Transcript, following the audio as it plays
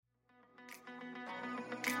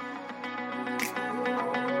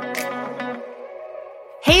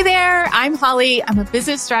I'm Holly. I'm a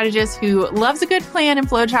business strategist who loves a good plan and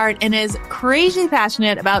flowchart and is crazy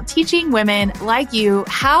passionate about teaching women like you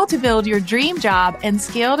how to build your dream job and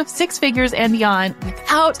scale to six figures and beyond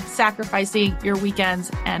without sacrificing your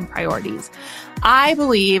weekends and priorities. I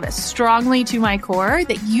believe strongly to my core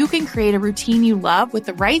that you can create a routine you love with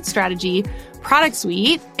the right strategy, product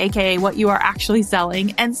suite, aka what you are actually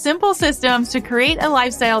selling, and simple systems to create a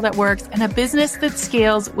lifestyle that works and a business that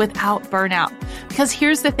scales without burnout. Because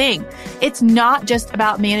here's the thing, it's not just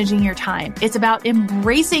about managing your time. It's about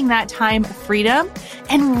embracing that time freedom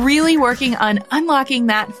and really working on unlocking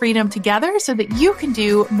that freedom together so that you can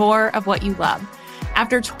do more of what you love.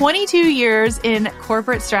 After 22 years in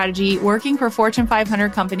corporate strategy, working for Fortune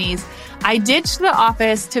 500 companies, I ditched the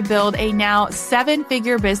office to build a now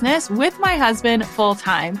seven-figure business with my husband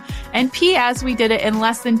full-time. And P.S., we did it in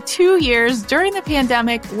less than 2 years during the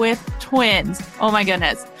pandemic with twins. Oh my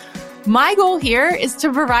goodness. My goal here is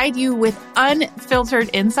to provide you with unfiltered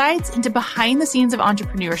insights into behind the scenes of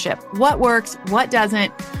entrepreneurship, what works, what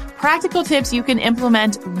doesn't, practical tips you can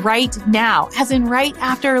implement right now, as in right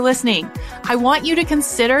after listening. I want you to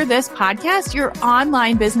consider this podcast your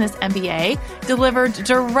online business MBA, delivered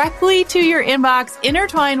directly to your inbox,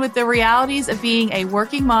 intertwined with the realities of being a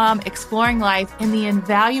working mom, exploring life, and the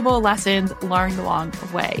invaluable lessons learned along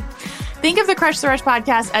the way. Think of the Crush the Rush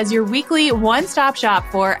podcast as your weekly one-stop shop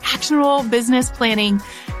for actionable business planning,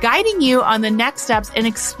 guiding you on the next steps and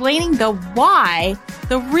explaining the why,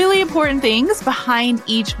 the really important things behind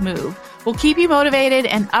each move. We'll keep you motivated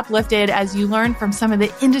and uplifted as you learn from some of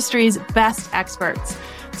the industry's best experts.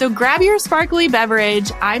 So grab your sparkly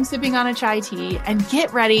beverage, I'm sipping on a chai tea, and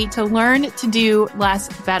get ready to learn to do less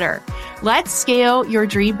better. Let's scale your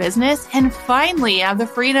dream business and finally have the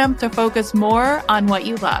freedom to focus more on what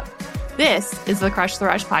you love. This is the Crush the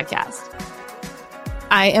Rush podcast.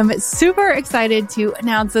 I am super excited to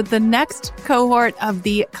announce that the next cohort of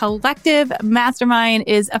the Collective Mastermind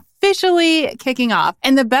is officially kicking off.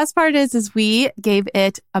 And the best part is we gave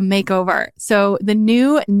it a makeover. So the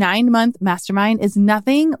new 9-month mastermind is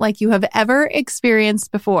nothing like you have ever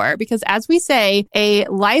experienced before, because as we say, a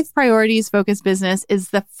life priorities focused business is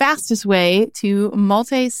the fastest way to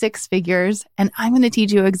multi-six figures. And I'm going to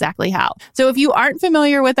teach you exactly how. So if you aren't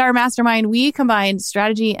familiar with our mastermind, we combine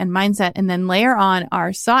strategy and mindset and then layer on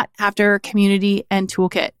our sought after community and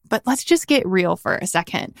toolkit. But let's just get real for a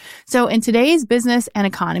second. So in today's business and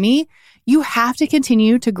economy, you have to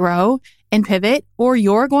continue to grow and pivot or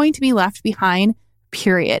you're going to be left behind,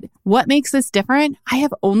 period. What makes this different? I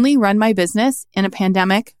have only run my business in a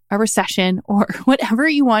pandemic, a recession, or whatever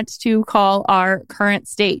you want to call our current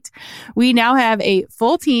state. We now have a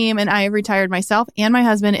full team and I have retired myself and my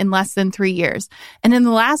husband in less than 3 years. And in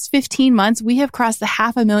the last 15 months, we have crossed the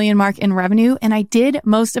 $500,000 mark in revenue. And I did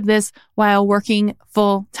most of this while working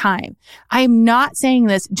full time. I am not saying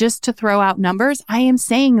this just to throw out numbers. I am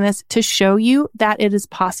saying this to show you that it is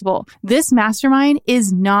possible. This mastermind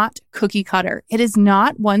is not cookie cutter. It is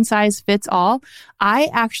not one size fits all. I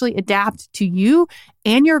actually adapt to you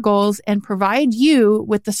and your goals and provide you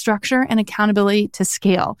with the structure and accountability to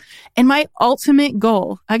scale. And my ultimate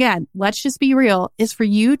goal, again, let's just be real, is for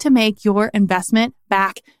you to make your investment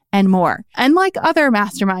back and more. Unlike other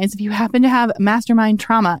masterminds, if you happen to have mastermind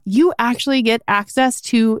trauma, you actually get access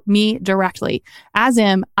to me directly. As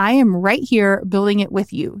in, I am right here building it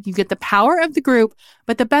with you. You get the power of the group,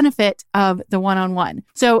 but the benefit of the one-on-one.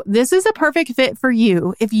 So this is a perfect fit for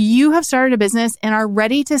you if you have started a business and are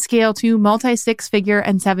ready to scale to multi-six figure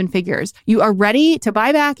and seven figures. You are ready to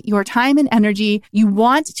buy back your time and energy. You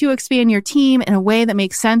want to expand your team in a way that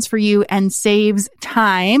makes sense for you and saves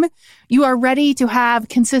time. You are ready to have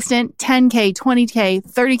consistent 10K, 20K,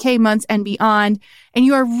 30K months and beyond. And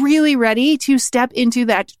you are really ready to step into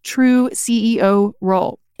that true CEO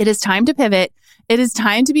role. It is time to pivot. It is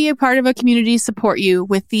time to be a part of a community to support you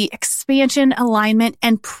with the expansion, alignment,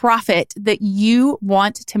 and profit that you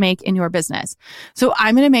want to make in your business. So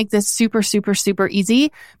I'm going to make this super, super, super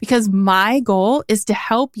easy because my goal is to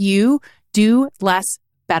help you do less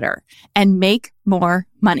better and make more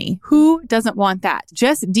money. Who doesn't want that?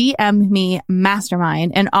 Just DM me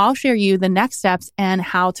mastermind and I'll share you the next steps and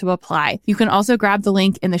how to apply. You can also grab the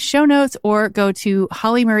link in the show notes or go to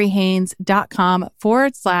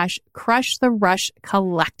hollymariehaynes.com/crush the rush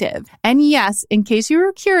collective. And yes, in case you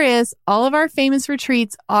were curious, all of our famous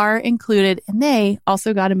retreats are included and they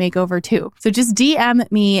also got a makeover too. So just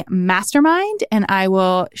DM me mastermind and I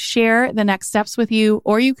will share the next steps with you,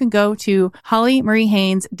 or you can go to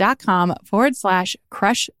hollymariehaynes.com/crush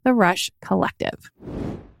the rush collective.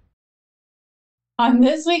 On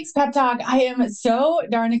this week's Pep Talk, I am so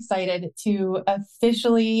darn excited to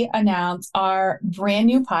officially announce our brand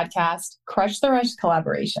new podcast, Crush the Rush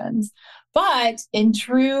Collaborations. But in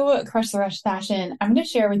true Crush the Rush fashion, I'm going to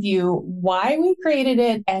share with you why we created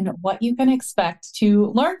it and what you can expect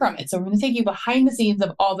to learn from it. So we're going to take you behind the scenes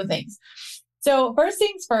of all the things. So first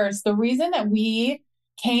things first, the reason that we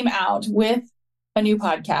came out with a new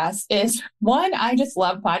podcast is one, I just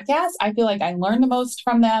love podcasts. I feel like I learn the most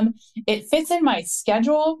from them. It fits in my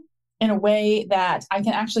schedule in a way that I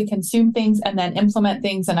can actually consume things and then implement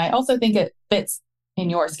things. And I also think it fits in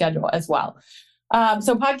your schedule as well.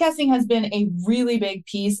 So podcasting has been a really big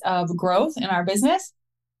piece of growth in our business.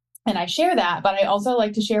 And I share that, but I also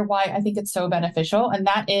like to share why I think it's so beneficial. And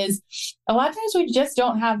that is a lot of times we just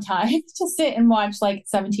don't have time to sit and watch like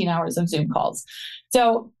 17 hours of Zoom calls.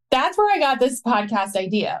 So that's where I got this podcast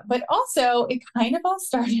idea. But also it kind of all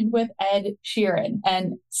started with Ed Sheeran,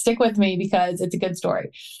 and stick with me because it's a good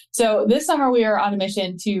story. So this summer we are on a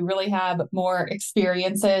mission to really have more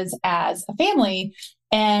experiences as a family.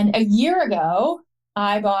 And a year ago,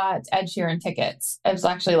 I bought Ed Sheeran tickets. It was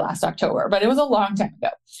actually last October, but it was a long time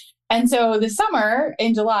ago. And so this summer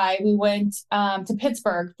in July, we went to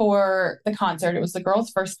Pittsburgh for the concert. It was the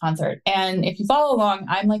girls' first concert. And if you follow along,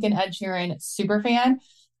 I'm like an Ed Sheeran super fan.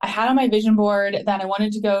 I had on my vision board that I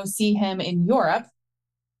wanted to go see him in Europe.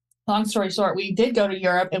 Long story short, we did go to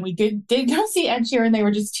Europe and we did go see Ed Sheeran. They were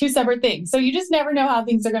just two separate things. So you just never know how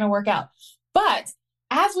things are going to work out. But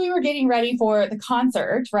as we were getting ready for the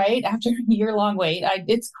concert, right, after a year-long wait,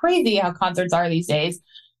 it's crazy how concerts are these days.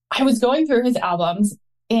 I was going through his albums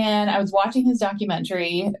and I was watching his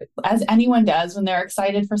documentary, as anyone does when they're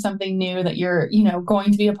excited for something new that you're,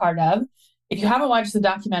 going to be a part of. If you haven't watched the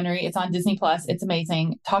documentary, it's on Disney Plus. It's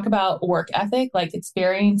amazing. Talk about work ethic. Like, it's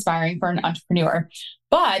very inspiring for an entrepreneur.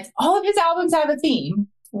 But all of his albums have a theme,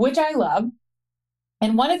 which I love.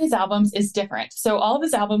 And one of his albums is different. So all of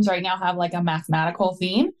his albums right now have like a mathematical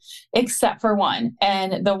theme, except for one.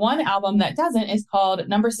 And the one album that doesn't is called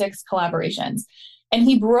Number 6 Collaborations. And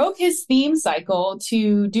he broke his theme cycle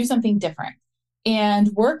to do something different and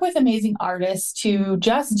work with amazing artists to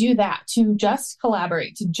just do that, to just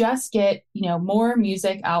collaborate, to just get, more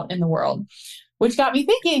music out in the world, which got me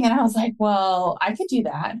thinking. And I was like, well, I could do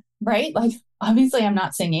that, right? Like, obviously I'm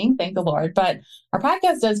not singing, thank the Lord, but our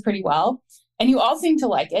podcast does pretty well. And you all seem to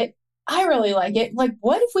like it. I really like it. Like,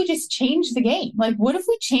 what if we just change the game? Like, what if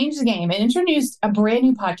we change the game and introduced a brand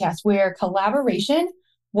new podcast where collaboration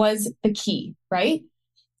was the key, right?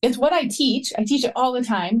 It's what I teach. I teach it all the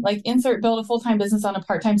time, like build a full-time business on a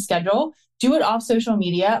part-time schedule, do it off social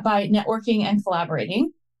media by networking and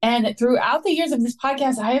collaborating. And throughout the years of this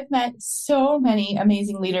podcast, I have met so many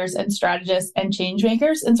amazing leaders and strategists and change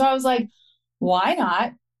makers. And so I was like, why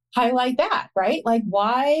not highlight that, right? Like,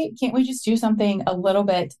 why can't we just do something a little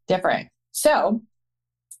bit different? So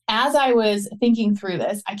as I was thinking through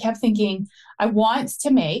this, I kept thinking, I want to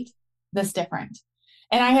make this different.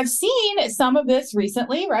 And I have seen some of this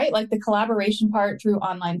recently, right? Like the collaboration part through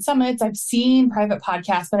online summits. I've seen private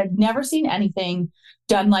podcasts, but I've never seen anything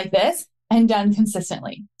done like this and done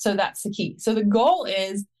consistently. So that's the key. So the goal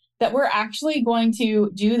is that we're actually going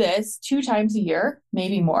to do this 2 times a year,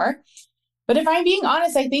 maybe more. But if I'm being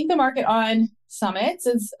honest, I think the market on summits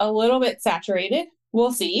is a little bit saturated.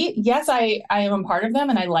 We'll see. Yes, I am a part of them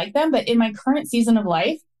and I like them, but in my current season of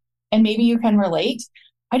life, and maybe you can relate,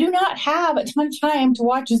 I do not have a ton of time to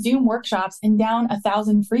watch Zoom workshops and down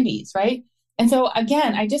 1,000 freebies, right? And so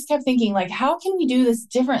again, I just kept thinking, like, how can we do this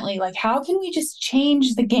differently? Like, how can we just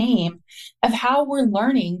change the game of how we're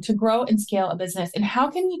learning to grow and scale a business? And how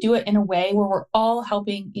can we do it in a way where we're all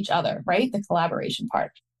helping each other, right? The collaboration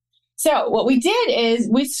part. So what we did is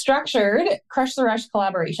we structured Crush the Rush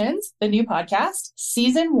Collaborations, the new podcast,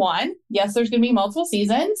 season 1. Yes, there's going to be multiple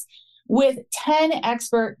seasons with 10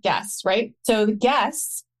 expert guests, right? So the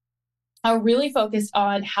guests are really focused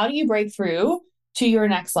on how do you break through to your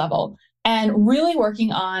next level and really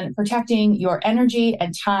working on protecting your energy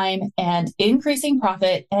and time and increasing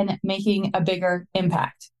profit and making a bigger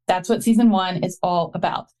impact. That's what season 1 is all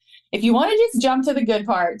about. If you want to just jump to the good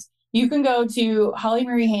part, you can go to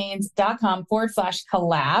hollymariehaines.com/collab,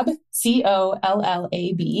 COLLAB,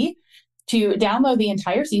 to download the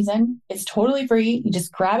entire season. It's totally free. You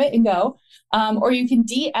just grab it and go. Or you can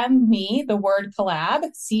DM me the word collab,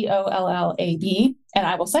 COLLAB, and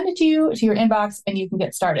I will send it to you to your inbox and you can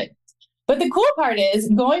get started. But the cool part is,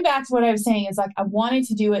 going back to what I was saying, is like, I wanted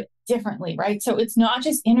to do it differently, right? So it's not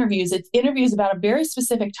just interviews, it's interviews about a very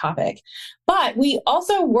specific topic. But we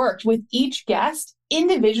also worked with each guest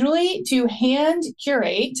individually to hand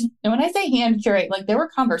curate. And when I say hand curate, like there were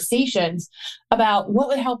conversations about what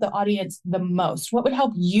would help the audience the most, what would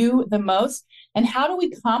help you the most, and how do we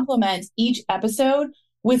complement each episode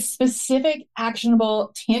with specific,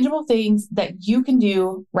 actionable, tangible things that you can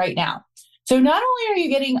do right now. So not only are you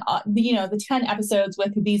getting, the 10 episodes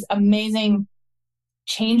with these amazing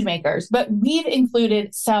change makers, but we've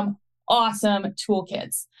included some awesome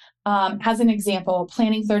toolkits. As an example,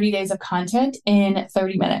 planning 30 days of content in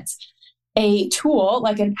 30 minutes, a tool,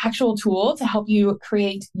 like an actual tool to help you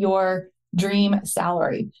create your dream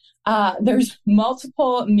salary. There's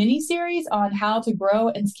multiple mini series on how to grow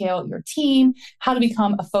and scale your team, how to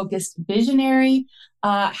become a focused visionary,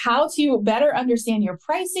 how to better understand your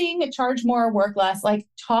pricing, charge more, work less, like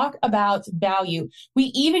talk about value. We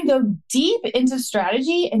even go deep into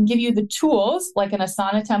strategy and give you the tools like an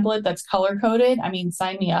Asana template that's color coded. I mean,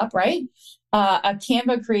 sign me up, right? A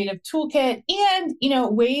Canva creative toolkit and,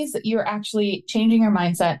 ways that you're actually changing your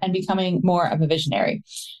mindset and becoming more of a visionary.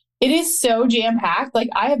 It is so jam-packed. Like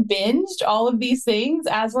I have binged all of these things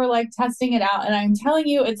as we're like testing it out. And I'm telling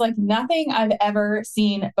you, it's like nothing I've ever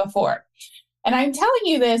seen before. And I'm telling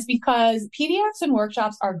you this because PDFs and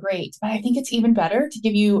workshops are great, but I think it's even better to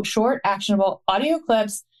give you short, actionable audio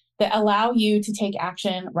clips that allow you to take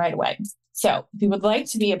action right away. So if you would like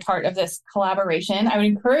to be a part of this collaboration, I would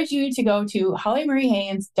encourage you to go to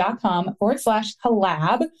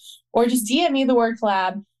hollymariehaines.com/collab or just DM me the word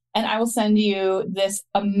collab and I will send you this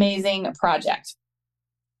amazing project.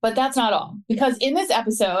 But that's not all, because in this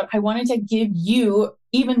episode, I wanted to give you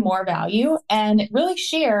even more value and really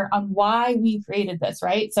share on why we created this,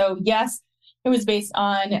 right? So yes, it was based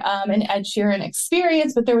on an Ed Sheeran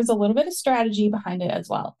experience, but there was a little bit of strategy behind it as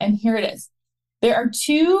well. And here it is. There are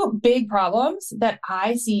two big problems that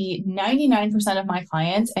I see 99% of my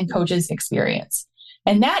clients and coaches experience.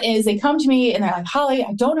 And that is they come to me and they're like, Holly,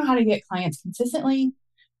 I don't know how to get clients consistently.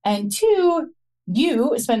 And two,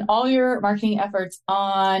 you spend all your marketing efforts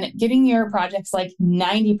on getting your projects like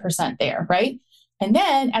 90% there, right? And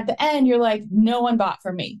then at the end, you're like, no one bought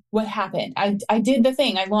from me. What happened? I did the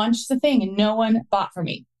thing. I launched the thing and no one bought from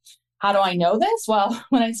me. How do I know this? Well,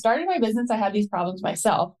 when I started my business, I had these problems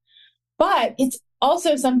myself. But it's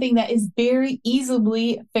also something that is very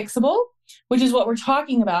easily fixable, which is what we're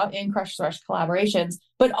talking about in Crush Thrush collaborations,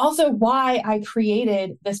 but also why I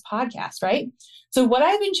created this podcast, right? So what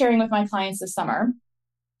I've been sharing with my clients this summer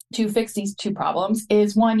to fix these two problems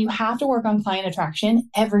is one, you have to work on client attraction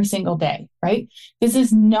every single day, right? This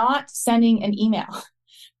is not sending an email.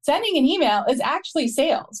 Sending an email is actually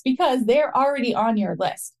sales because they're already on your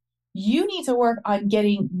list. You need to work on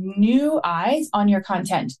getting new eyes on your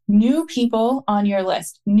content, new people on your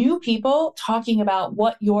list, new people talking about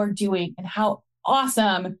what you're doing and how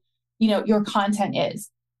awesome, your content is.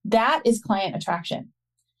 That is client attraction.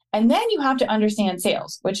 And then you have to understand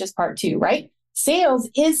sales, which is part two, right? Sales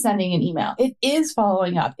is sending an email. It is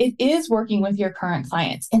following up. It is working with your current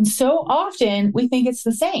clients. And so often we think it's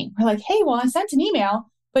the same. We're like, hey, well, I sent an email,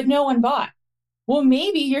 but no one bought. Well,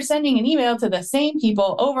 maybe you're sending an email to the same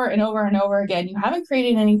people over and over and over again. You haven't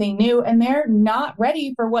created anything new and they're not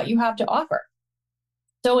ready for what you have to offer.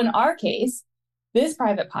 So in our case, this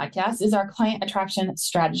private podcast is our client attraction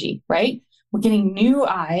strategy, right? We're getting new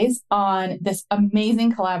eyes on this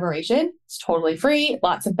amazing collaboration. It's totally free,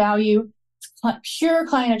 lots of value. It's pure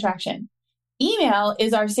client attraction. Email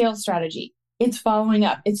is our sales strategy. It's following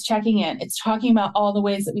up. It's checking in. It's talking about all the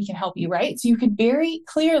ways that we can help you, right? So you can very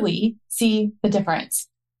clearly see the difference.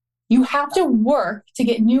 You have to work to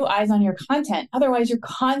get new eyes on your content. Otherwise, you're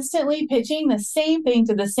constantly pitching the same thing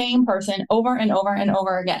to the same person over and over and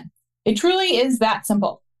over again. It truly is that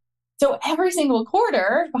simple. So every single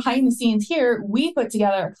quarter behind the scenes here, we put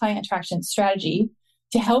together a client attraction strategy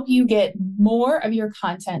to help you get more of your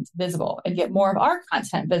content visible and get more of our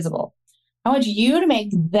content visible. I want you to make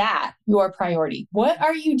that your priority. What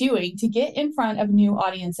are you doing to get in front of new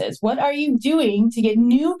audiences? What are you doing to get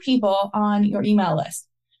new people on your email list?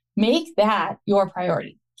 Make that your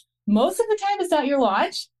priority. Most of the time, it's not your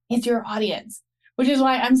launch, it's your audience, which is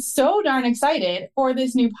why I'm so darn excited for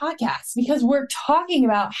this new podcast, because we're talking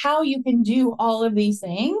about how you can do all of these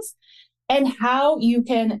things and how you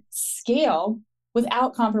can scale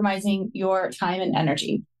without compromising your time and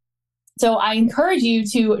energy. So I encourage you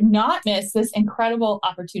to not miss this incredible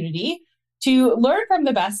opportunity to learn from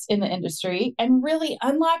the best in the industry and really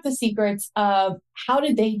unlock the secrets of how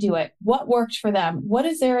did they do it? What worked for them? What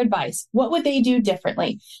is their advice? What would they do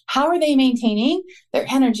differently? How are they maintaining their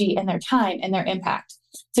energy and their time and their impact?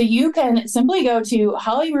 So you can simply go to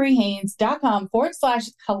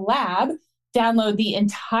hollymariehaines.com/collab, download the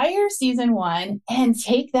entire season 1, and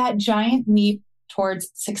take that giant leap towards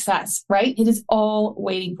success, right? It is all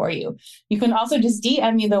waiting for you. You can also just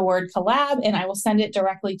DM me the word collab and I will send it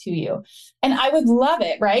directly to you. And I would love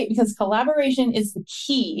it, right? Because collaboration is the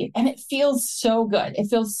key and it feels so good. It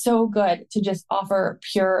feels so good to just offer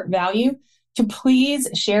pure value. To please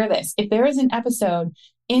share this. If there is an episode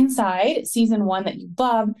inside season 1 that you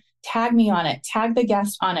love, tag me on it, tag the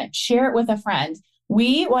guest on it, share it with a friend.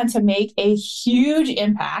 We want to make a huge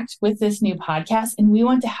impact with this new podcast and we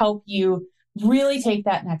want to help you really take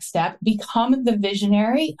that next step, become the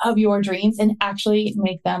visionary of your dreams and actually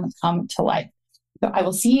make them come to life. So I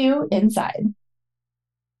will see you inside.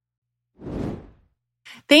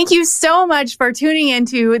 Thank you so much for tuning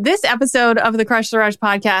into this episode of the Crush the Rush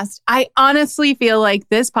podcast. I honestly feel like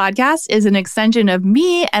this podcast is an extension of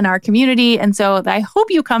me and our community. And so I hope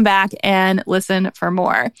you come back and listen for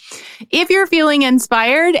more. If you're feeling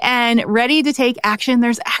inspired and ready to take action,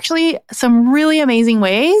 there's actually some really amazing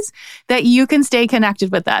ways that you can stay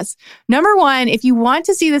connected with us. Number 1, if you want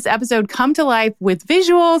to see this episode come to life with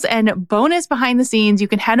visuals and bonus behind the scenes, you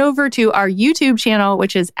can head over to our YouTube channel,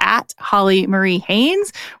 which is at Holly Marie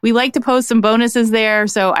Haines. We like to post some bonuses there,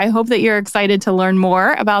 so I hope that you're excited to learn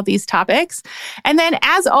more about these topics. And then,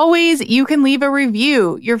 as always, you can leave a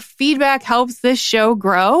review. Your feedback helps this show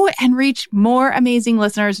grow and reach more amazing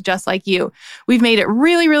listeners just like you. We've made it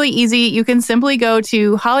really, really easy. You can simply go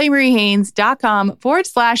to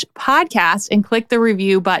hollymariehaines.com/podcast and click the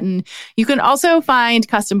review button. You can also find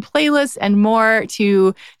custom playlists and more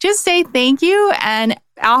to just say thank you and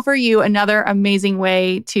offer you another amazing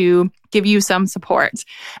way to give you some support.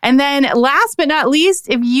 And then last but not least,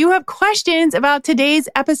 if you have questions about today's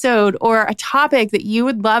episode or a topic that you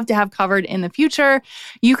would love to have covered in the future,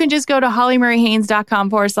 you can just go to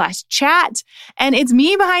hollymariehaines.com/chat. And it's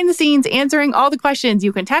me behind the scenes answering all the questions.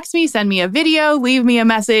 You can text me, send me a video, leave me a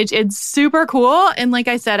message. It's super cool. And like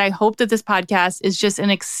I said, I hope that this podcast is just an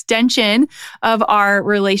extension of our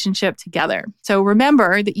relationship together. So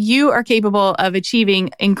remember that you are capable of achieving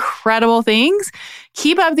incredible things.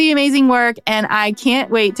 Keep up the amazing work, and I can't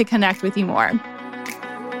wait to connect with you more.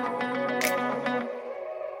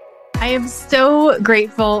 I am so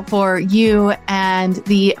grateful for you and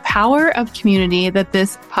the power of community that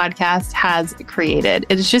this podcast has created.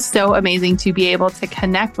 It is just so amazing to be able to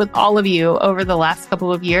connect with all of you over the last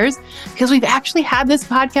couple of years because we've actually had this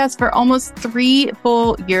podcast for almost 3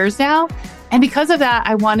 full years now. And because of that,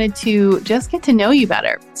 I wanted to just get to know you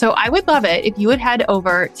better. So I would love it if you would head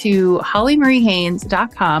over to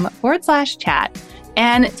hollymariehaines.com/chat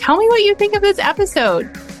and tell me what you think of this episode.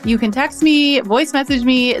 You can text me, voice message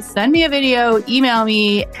me, send me a video, email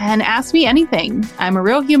me, and ask me anything. I'm a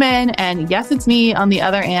real human, and yes, it's me on the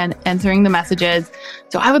other end answering the messages.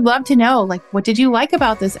 So I would love to know, what did you like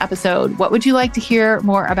about this episode? What would you like to hear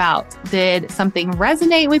more about? Did something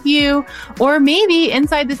resonate with you? Or maybe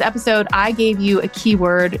inside this episode, I gave you a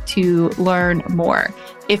keyword to learn more.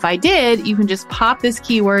 If I did, you can just pop this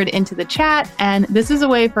keyword into the chat, and this is a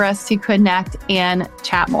way for us to connect and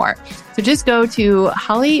chat more. So just go to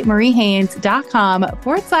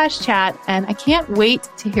hollymariehaines.com/chat, and I can't wait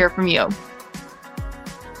to hear from you.